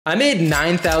I made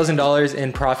 $9,000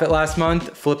 in profit last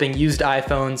month flipping used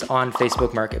iPhones on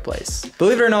Facebook Marketplace.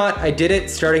 Believe it or not, I did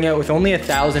it starting out with only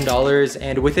 $1,000,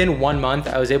 and within 1 month,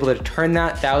 I was able to turn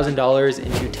that $1,000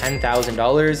 into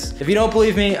 $10,000. If you don't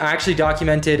believe me, I actually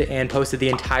documented and posted the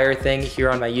entire thing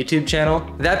here on my YouTube channel.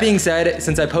 That being said,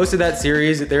 since I posted that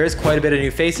series, there is quite a bit of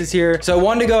new faces here, so I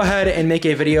wanted to go ahead and make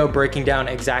a video breaking down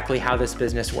exactly how this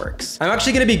business works. I'm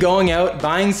actually gonna be going out,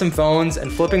 buying some phones,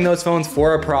 and flipping those phones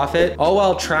for a profit, all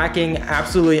while tracking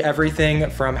absolutely everything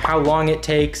from how long it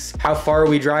takes, how far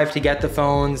we drive to get the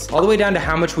phones, all the way down to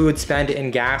how much we would spend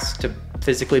in gas to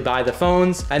physically buy the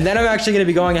phones. And then I'm actually gonna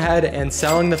be going ahead and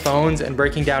selling the phones and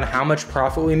breaking down how much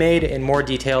profit we made in more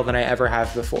detail than I ever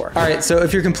have before. All right, so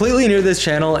if you're completely new to this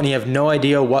channel and you have no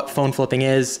idea what phone flipping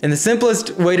is, in the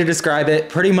simplest way to describe it,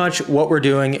 pretty much what we're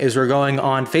doing is we're going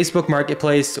on Facebook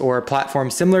Marketplace or a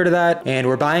platform similar to that, and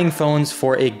we're buying phones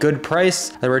for a good price,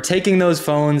 then we're taking those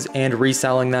phones and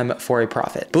reselling them for a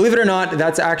profit. Believe it or not,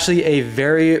 that's actually a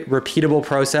very repeatable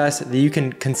process that you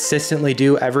can consistently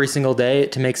do every single day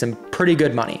to make some pretty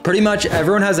good money. Pretty much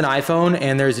everyone has an iPhone,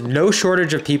 and there's no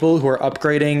shortage of people who are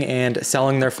upgrading and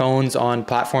selling their phones on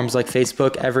platforms like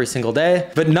Facebook every single day,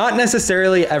 but not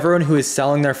necessarily everyone who is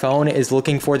selling their phone is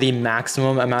looking for the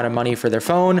maximum amount of money for their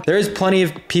phone. There's plenty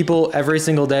of people every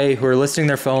single day who are listing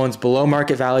their phones below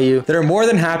market value that are more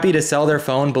than happy to sell their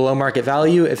phone below market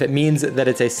value if it means that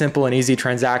it's a simple and easy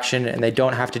transaction and they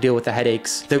don't have to deal with the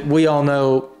headaches that we all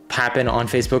know happen on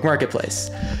Facebook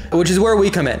Marketplace, which is where we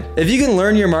come in. If you can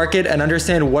learn your market and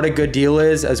understand what a good deal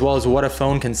is, as well as what a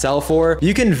phone can sell for,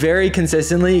 you can very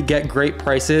consistently get great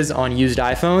prices on used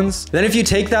iPhones. Then if you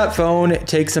take that phone,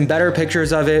 take some better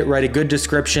pictures of it, write a good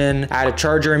description, add a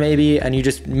charger maybe, and you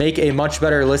just make a much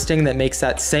better listing that makes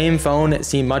that same phone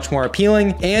seem much more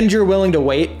appealing, and you're willing to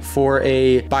wait for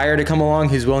a buyer to come along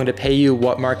who's willing to pay you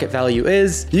what market value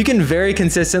is, you can very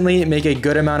consistently make a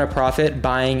good amount of profit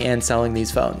buying and selling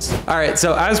these phones. All right,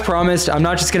 so as promised, I'm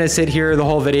not just gonna sit here the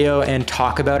whole video and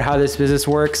talk about how this business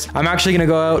works. I'm actually gonna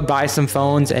go out, buy some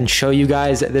phones, and show you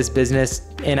guys this business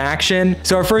in action.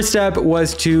 So our first step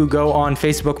was to go on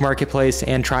Facebook Marketplace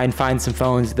and try and find some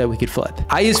phones that we could flip.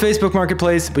 I use Facebook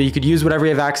Marketplace, but you could use whatever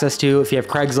you have access to. If you have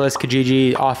Craigslist,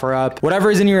 Kijiji, OfferUp, whatever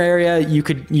is in your area, you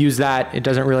could use that. It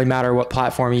doesn't really matter what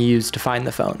platform you use to find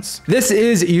the phones. This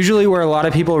is usually where a lot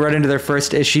of people run into their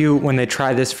first issue when they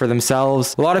try this for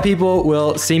themselves. A lot of people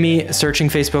will see me searching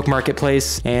Facebook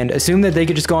Marketplace and assume that they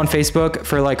could just go on Facebook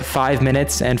for like 5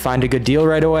 minutes and find a good deal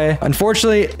right away.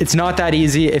 Unfortunately, it's not that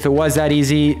easy. If it was that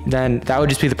easy, then that would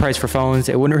just be the price for phones.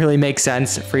 It wouldn't really make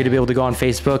sense for you to be able to go on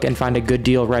Facebook and find a good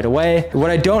deal right away.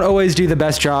 What I don't always do the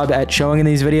best job at showing in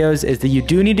these videos is that you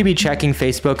do need to be checking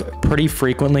Facebook pretty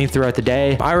frequently throughout the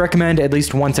day. I recommend at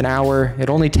least once an hour. It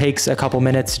only takes a couple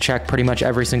minutes to check pretty much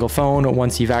every single phone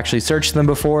once you've actually searched them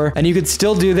before. And you could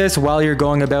still do this while you're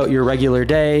going about your regular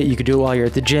day. You could do it while you're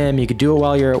at the gym. You could do it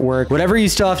while you're at work. Whatever you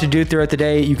still have to do throughout the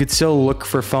day, you could still look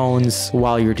for phones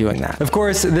while you're doing that. Of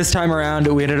course, this time around,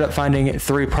 we ended up finding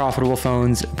 3 profitable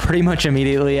phones pretty much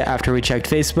immediately after we checked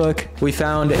Facebook. We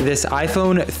found this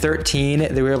iPhone 13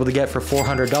 that we were able to get for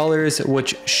 $400,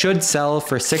 which should sell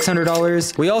for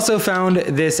 $600. We also found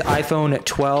this iPhone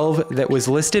 12 that was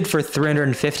listed for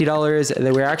 $350 that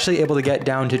we were actually able to get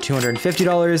down to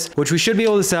 $250, which we should be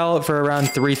able to sell for around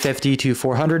 $350 to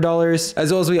 $400,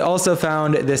 as well as we also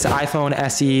found this iPhone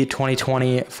SE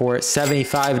 2020 for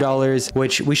 $75,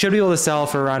 which we should be able to sell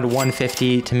for around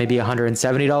 $150 to maybe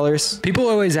 $170. People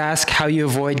always ask how you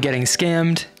avoid getting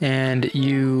scammed, and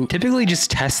you typically just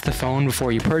test the phone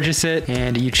before you purchase it,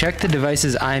 and you check the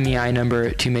device's IMEI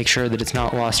number to make sure that it's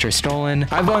not lost or stolen.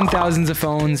 I've owned thousands of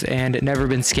phones and never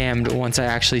been scammed once I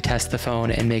actually test the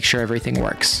phone and make sure everything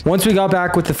works. Once we got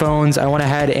back with the phones, I went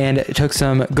ahead and took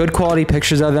some good quality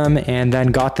pictures of them and then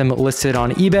got them listed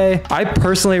on eBay. I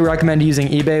personally recommend using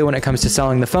eBay when it comes to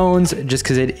selling the phones, just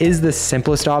because it is the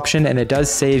simplest option and it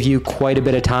does save you quite a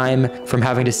bit of time from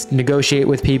having to negotiate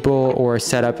with people or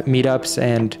set up meetups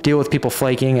and deal with people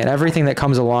flaking and everything that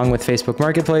comes along with Facebook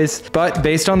Marketplace. But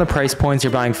based on the price points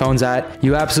you're buying phones at,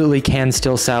 you absolutely can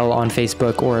still sell on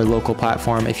Facebook or a local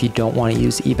platform if you don't want to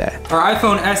use eBay. Our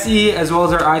iPhone SE as well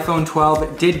as our iPhone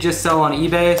 12 did just sell on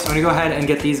eBay, so I'm gonna go ahead and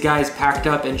get these guys packed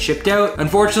up and shipped out.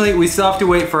 Unfortunately, we still have to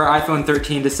wait for our iPhone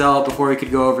 13 to sell before we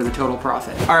could go over the total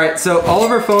profit. All right, so all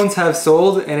of our phones have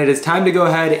sold, and it is time to go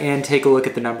ahead and take a look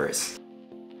at the numbers.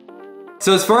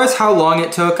 So as far as how long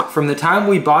it took, from the time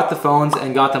we bought the phones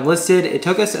and got them listed, it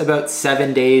took us about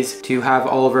 7 days to have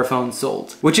all of our phones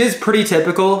sold, which is pretty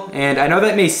typical. And I know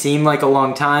that may seem like a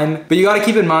long time, but you gotta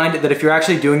keep in mind that if you're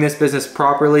actually doing this business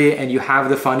properly and you have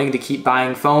the funding to keep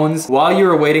buying phones, while you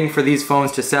were waiting for these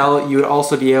phones to sell, you would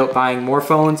also be out buying more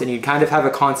phones, and you'd kind of have a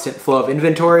constant flow of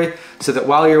inventory, so that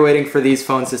while you're waiting for these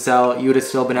phones to sell, you would have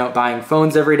still been out buying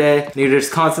phones every day. And you'd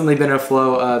just constantly been in a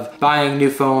flow of buying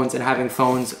new phones and having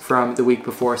phones from the week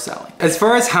before selling. As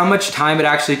far as how much time it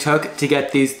actually took to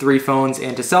get these 3 phones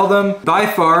and to sell them, by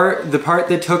far, the part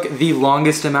that took the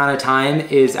longest amount of time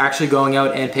is actually going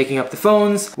out and picking up the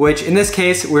phones, which in this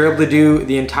case, we were able to do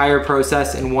the entire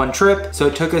process in one trip. So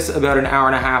it took us about an hour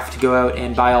and a half to go out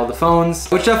and buy all the phones,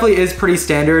 which definitely is pretty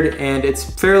standard, and it's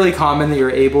fairly common that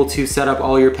you're able to set up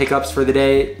all your pickups for the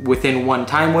day within one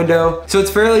time window. So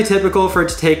it's fairly typical for it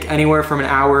to take anywhere from an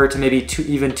hour to maybe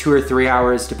even 2 or 3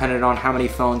 hours, depending on how many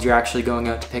phones you're actually going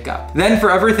out to pick up. Then for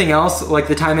everything else, like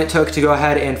the time it took to go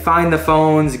ahead and find the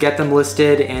phones, get them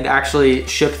listed, and actually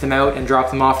ship them out and drop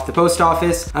them off at the post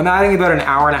office, I'm adding about an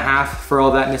hour and a half for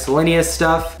all that miscellaneous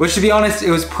stuff, which to be honest,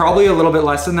 it was probably a little bit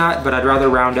less than that, but I'd rather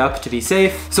round up to be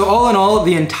safe. So all in all,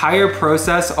 the entire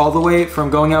process, all the way from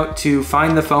going out to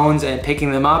find the phones and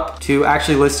picking them up to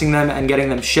actually listing them and getting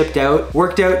them shipped out,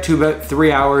 worked out to about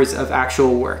 3 hours of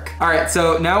actual work. All right,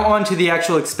 so now on to the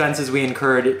actual expenses we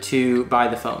incurred to buy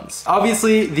the phones.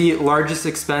 Obviously, the largest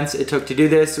expense it took to do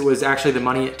this was actually the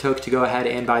money it took to go ahead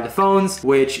and buy the phones,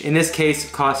 which in this case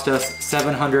cost us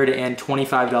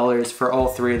 $725 for all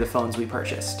 3 of the phones we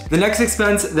purchased. The next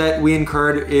expense that we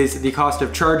incurred is the cost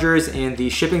of chargers and the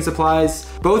shipping supplies,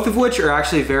 both of which are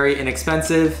actually very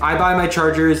inexpensive. I buy my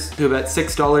chargers to about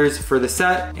 $6 for the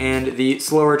set, and the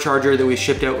slower charger that we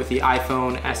shipped out with the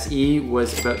iPhone SE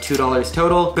was about $2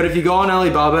 total. But if you go on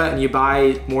Alibaba and you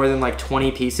buy more than like 20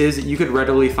 pieces, you could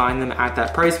readily find them at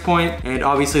that price point, and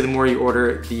obviously the more you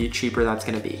order, the cheaper that's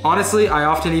gonna be. Honestly, I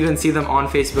often even see them on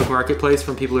Facebook Marketplace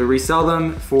from people who resell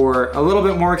them for a little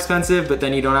bit more expensive, but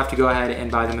then you don't have to go ahead and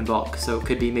buy them in bulk. So it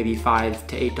could be maybe $5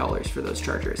 to $8 for those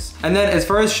chargers. And then as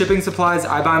far as shipping supplies,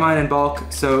 I buy mine in bulk.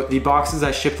 So the boxes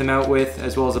I ship them out with,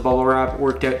 as well as a bubble wrap,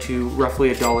 worked out to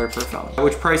roughly $1 per phone,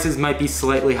 which prices might be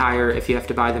slightly higher if you have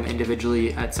to buy them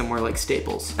individually at somewhere like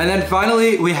Staples. And then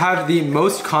finally, we have the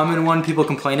most common one people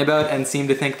complain about and seem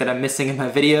to think that I'm missing in my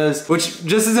videos, which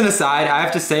just as an aside, I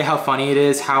have to say how funny it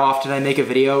is how often I make a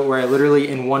video where I literally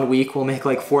in 1 week will make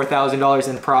like $4,000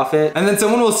 in profit. And then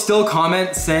someone will still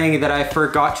comment saying that I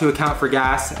forgot to account for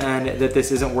gas and that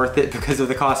this isn't worth it because of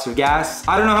the cost of gas.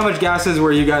 I don't know how much gas is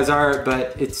where you guys are,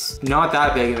 but it's not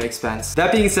that big of an expense.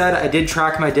 That being said, I did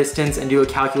track my distance and do a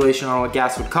calculation on what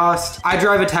gas would cost. I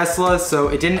drive a Tesla, so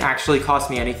it didn't actually cost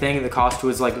me anything. The cost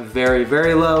was like very,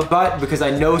 very low, but because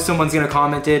I know someone's gonna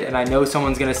comment it and I know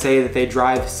someone's gonna say that they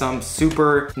drive some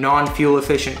super non-fuel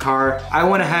efficient car, I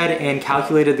went ahead and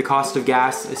calculated the cost of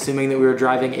gas, assuming that we were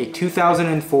driving a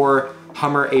 2004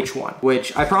 Hummer H1,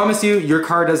 which I promise you, your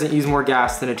car doesn't use more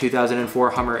gas than a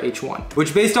 2004 Hummer H1,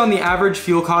 which based on the average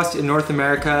fuel cost in North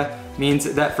America means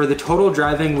that for the total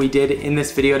driving we did in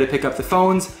this video to pick up the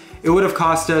phones, it would have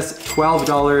cost us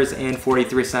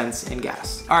 $12.43 in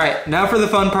gas. All right, now for the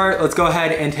fun part, let's go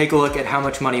ahead and take a look at how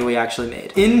much money we actually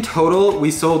made. In total, we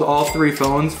sold all 3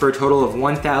 phones for a total of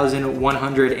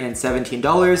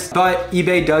 $1,117, but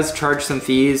eBay does charge some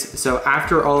fees. So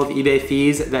after all of eBay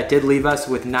fees, that did leave us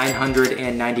with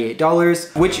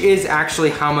 $998, which is actually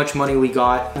how much money we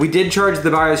got. We did charge the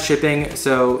buyer's shipping,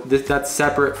 so that's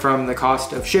separate from the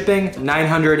cost of shipping.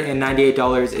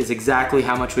 $998 is exactly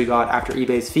how much we got after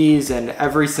eBay's fees and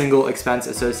every single expense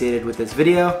associated with this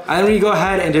video. And when you go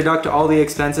ahead and deduct all the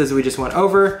expenses we just went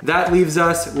over, that leaves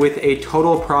us with a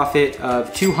total profit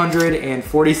of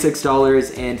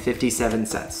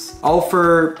 $246.57, all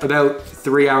for about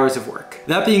 3 hours of work.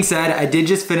 That being said, I did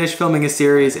just finish filming a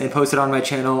series and post it on my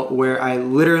channel where I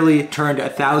literally turned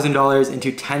 $1,000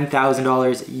 into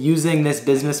 $10,000 using this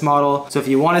business model. So if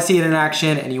you want to see it in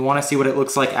action and you want to see what it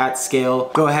looks like at scale,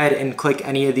 go ahead and click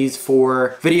any of these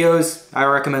 4 videos. I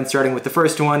recommend starting with the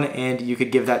first one, and you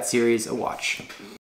could give that series a watch.